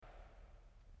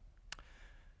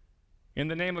In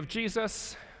the name of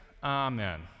Jesus,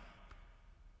 amen.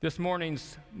 This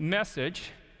morning's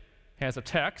message has a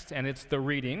text, and it's the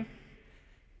reading,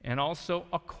 and also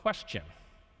a question,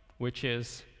 which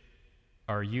is,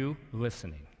 are you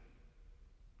listening?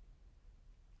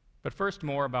 But first,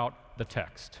 more about the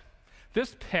text.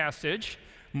 This passage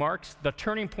marks the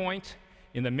turning point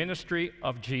in the ministry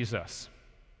of Jesus.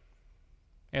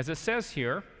 As it says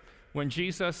here, when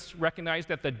Jesus recognized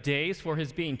that the days for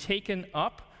his being taken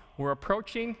up were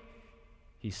approaching,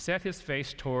 he set his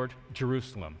face toward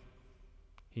Jerusalem.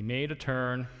 He made a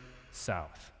turn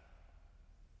south.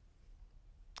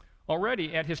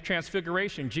 Already at his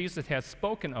transfiguration, Jesus had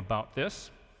spoken about this.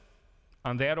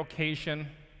 On that occasion,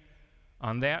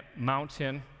 on that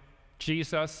mountain,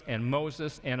 Jesus and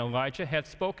Moses and Elijah had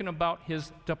spoken about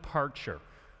his departure,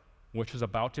 which was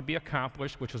about to be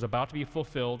accomplished, which was about to be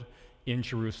fulfilled in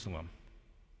Jerusalem.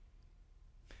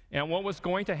 And what was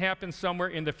going to happen somewhere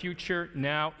in the future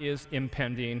now is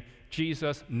impending.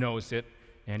 Jesus knows it,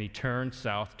 and he turned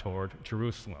south toward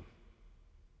Jerusalem.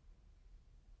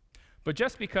 But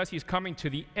just because he's coming to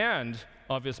the end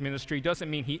of his ministry doesn't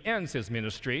mean he ends his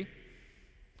ministry.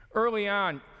 Early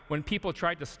on, when people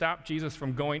tried to stop Jesus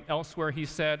from going elsewhere, he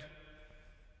said,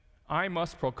 I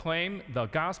must proclaim the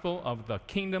gospel of the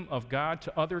kingdom of God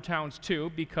to other towns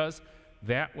too, because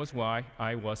that was why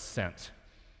I was sent.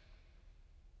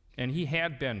 And he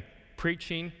had been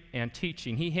preaching and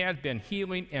teaching. He had been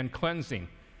healing and cleansing.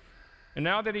 And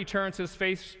now that he turns his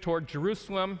face toward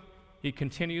Jerusalem, he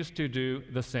continues to do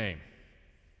the same.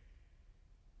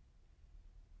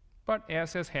 But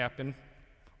as has happened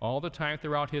all the time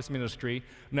throughout his ministry,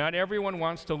 not everyone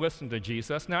wants to listen to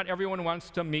Jesus. Not everyone wants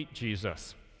to meet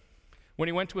Jesus. When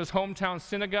he went to his hometown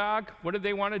synagogue, what did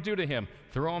they want to do to him?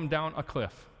 Throw him down a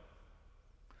cliff.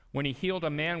 When he healed a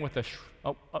man with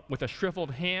a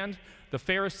shriveled hand, the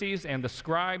Pharisees and the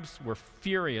scribes were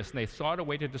furious, and they sought a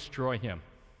way to destroy him.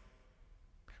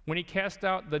 When he cast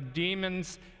out the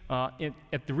demons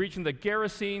at the region of the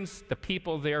Gerasenes, the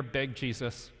people there begged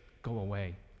Jesus, go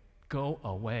away, go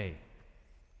away.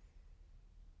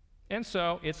 And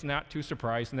so it's not too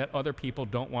surprising that other people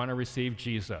don't want to receive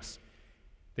Jesus.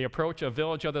 They approach a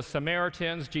village of the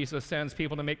Samaritans. Jesus sends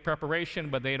people to make preparation,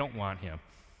 but they don't want him.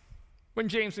 When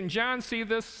James and John see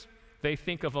this, they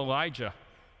think of Elijah.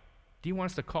 Do you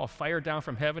want us to call fire down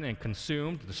from heaven and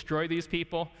consume, to destroy these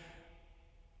people?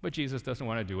 But Jesus doesn't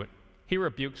want to do it. He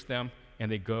rebukes them,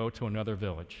 and they go to another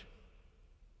village.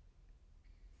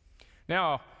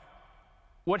 Now,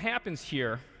 what happens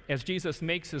here as Jesus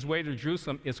makes his way to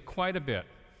Jerusalem is quite a bit.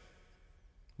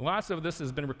 Lots of this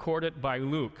has been recorded by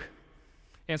Luke.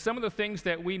 And some of the things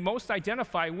that we most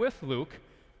identify with Luke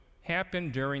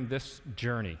happened during this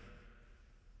journey.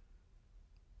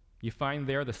 You find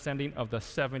there the sending of the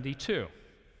 72.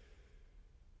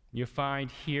 You find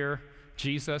here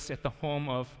Jesus at the home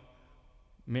of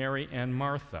Mary and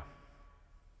Martha.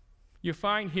 You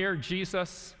find here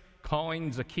Jesus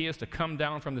calling Zacchaeus to come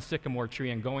down from the sycamore tree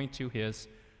and going to his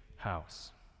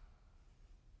house.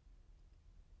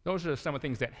 Those are some of the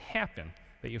things that happen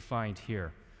that you find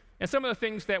here. And some of the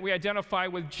things that we identify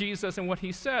with Jesus and what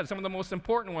he said, some of the most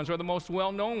important ones or the most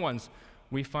well-known ones,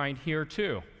 we find here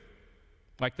too.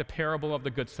 Like the parable of the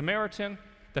Good Samaritan,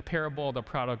 the parable of the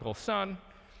prodigal son,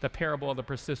 the parable of the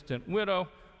persistent widow,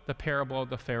 the parable of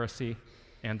the Pharisee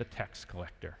and the tax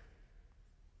collector.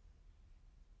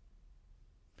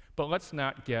 But let's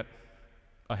not get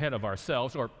ahead of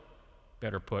ourselves, or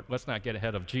better put, let's not get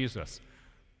ahead of Jesus.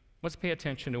 Let's pay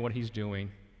attention to what he's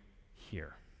doing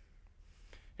here.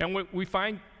 And what we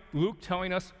find Luke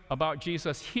telling us about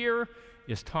Jesus here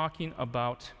is talking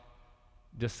about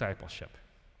discipleship.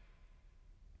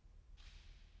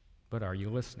 But are you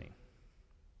listening?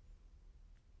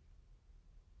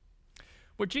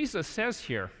 What Jesus says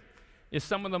here is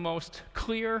some of the most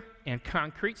clear and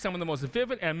concrete, some of the most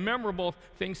vivid and memorable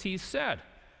things he's said.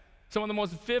 Some of the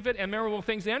most vivid and memorable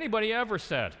things anybody ever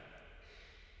said.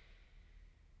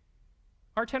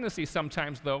 Our tendency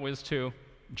sometimes, though, is to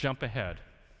jump ahead.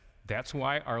 That's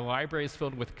why our library is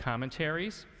filled with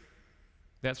commentaries.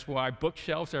 That's why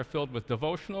bookshelves are filled with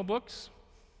devotional books.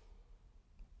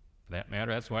 For that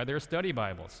matter, that's why there are study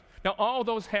Bibles. Now, all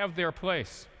those have their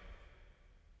place.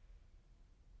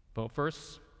 But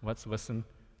first, let's listen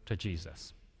to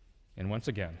Jesus. And once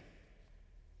again,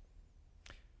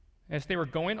 as they were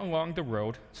going along the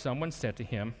road, someone said to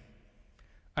him,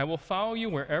 I will follow you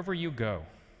wherever you go.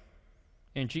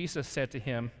 And Jesus said to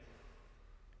him,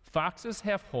 foxes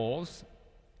have holes,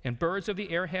 and birds of the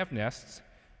air have nests,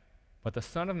 but the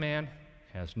Son of Man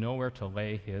has nowhere to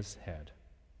lay his head.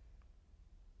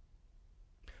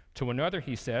 To another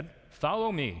he said,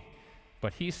 follow me.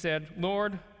 But he said,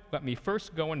 Lord, let me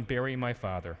first go and bury my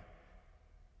father.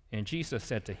 And Jesus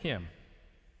said to him,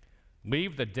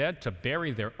 leave the dead to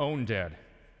bury their own dead.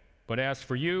 But as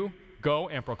for you, go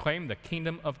and proclaim the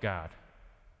kingdom of God.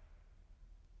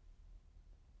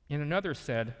 And another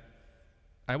said,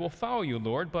 I will follow you,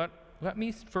 Lord, but let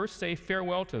me first say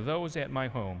farewell to those at my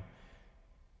home.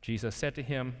 Jesus said to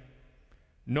him,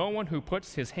 no one who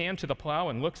puts his hand to the plow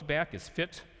and looks back is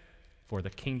fit for the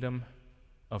kingdom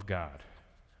of God.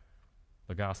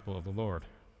 The gospel of the Lord.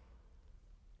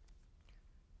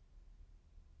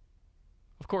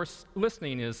 Of course,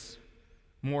 listening is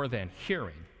more than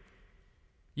hearing.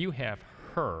 You have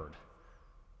heard.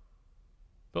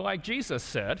 But like Jesus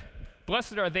said,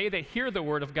 blessed are they that hear the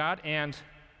word of God and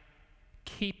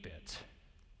keep it.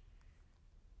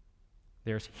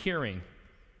 There's hearing,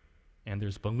 and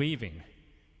there's believing,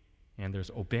 and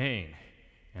there's obeying,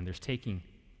 and there's taking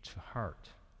to heart.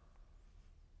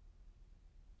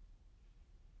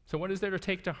 So what is there to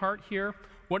take to heart here?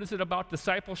 What is it about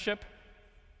discipleship?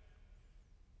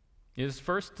 It is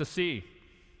first to see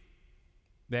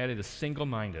that it is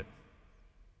single-minded,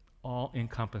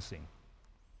 all-encompassing.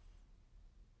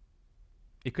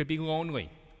 It could be lonely.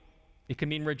 It can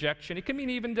mean rejection. It can mean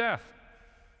even death.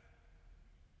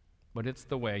 But it's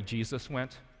the way Jesus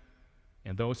went,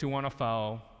 and those who want to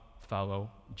follow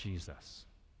Jesus.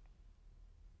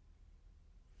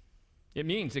 It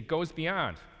means it goes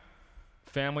beyond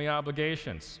family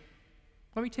obligations.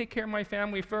 Let me take care of my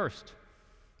family first.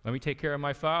 Let me take care of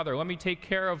my father. Let me take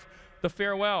care of the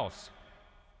farewells.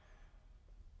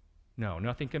 No,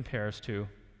 nothing compares to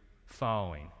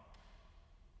following.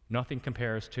 Nothing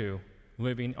compares to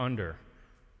living under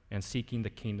and seeking the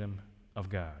kingdom of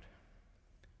God.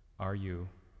 Are you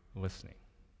listening?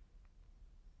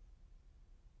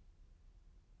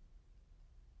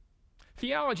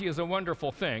 Theology is a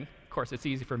wonderful thing. Of course, it's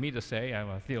easy for me to say, I'm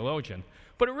a theologian,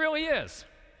 but it really is.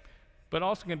 But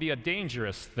also can be a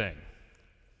dangerous thing.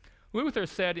 Luther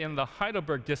said in the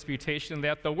Heidelberg Disputation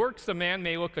that the works of man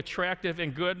may look attractive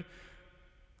and good,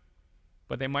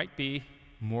 but they might be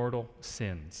mortal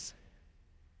sins.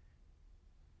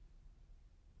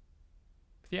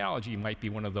 Theology might be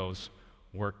one of those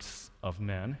works of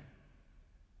men.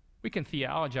 We can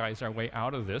theologize our way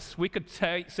out of this. We could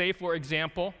say, for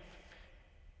example,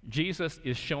 Jesus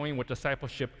is showing what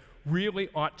discipleship really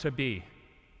ought to be,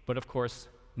 but of course,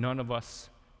 none of us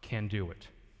can do it.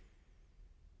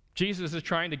 Jesus is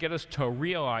trying to get us to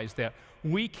realize that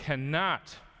we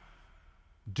cannot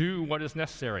do what is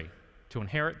necessary to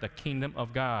inherit the kingdom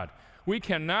of God. We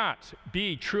cannot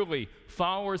be truly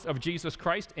followers of Jesus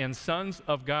Christ and sons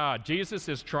of God. Jesus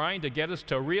is trying to get us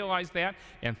to realize that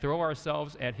and throw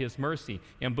ourselves at his mercy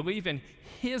and believe in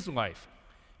his life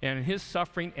and his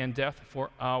suffering and death for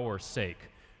our sake.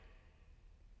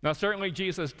 Now, certainly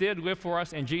Jesus did live for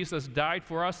us and Jesus died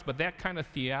for us, but that kind of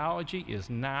theology is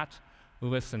not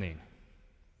listening.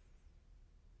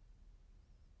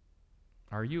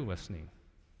 Are you listening?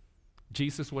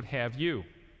 Jesus would have you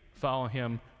follow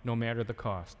him no matter the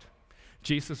cost.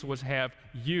 Jesus would have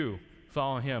you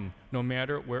follow him no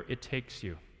matter where it takes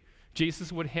you.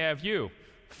 Jesus would have you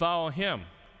follow him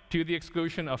to the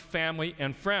exclusion of family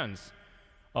and friends,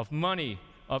 of money,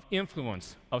 of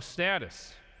influence, of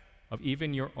status, of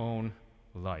even your own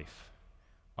life.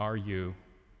 Are you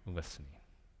listening?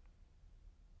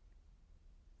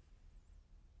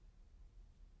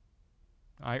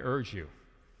 I urge you,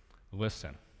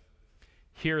 listen.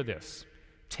 Hear this,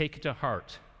 take it to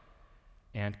heart,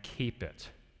 and keep it.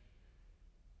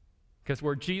 Because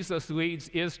where Jesus leads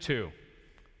is to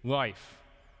life,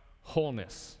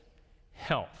 wholeness,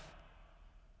 health,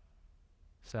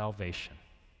 salvation.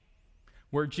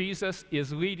 Where Jesus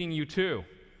is leading you to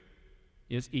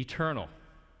is eternal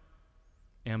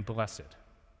and blessed.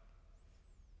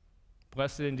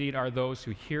 Blessed indeed are those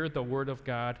who hear the word of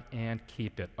God and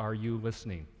keep it. Are you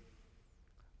listening?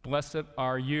 Blessed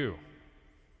are you,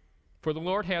 for the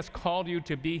Lord has called you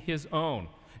to be his own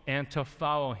and to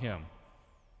follow him.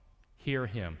 Hear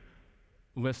him,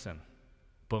 listen,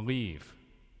 believe,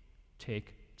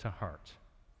 take to heart.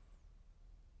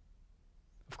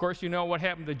 Of course, you know what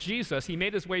happened to Jesus. He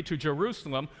made his way to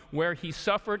Jerusalem where he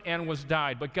suffered and was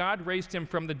died, but God raised him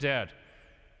from the dead.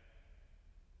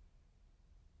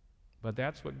 But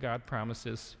that's what God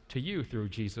promises to you through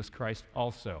Jesus Christ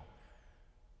also.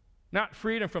 Not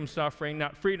freedom from suffering,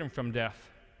 not freedom from death,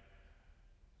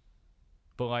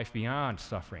 but life beyond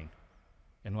suffering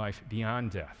and life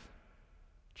beyond death,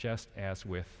 just as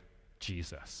with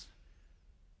Jesus.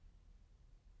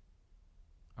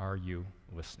 Are you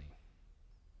listening?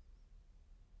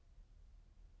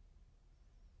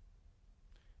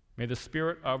 May the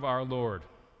Spirit of our Lord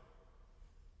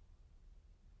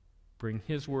bring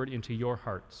His word into your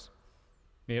hearts.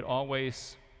 May it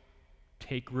always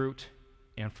take root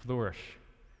and flourish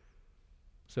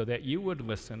so that you would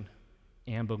listen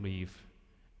and believe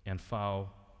and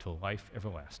follow to life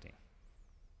everlasting.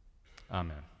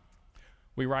 Amen.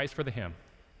 We rise for the hymn.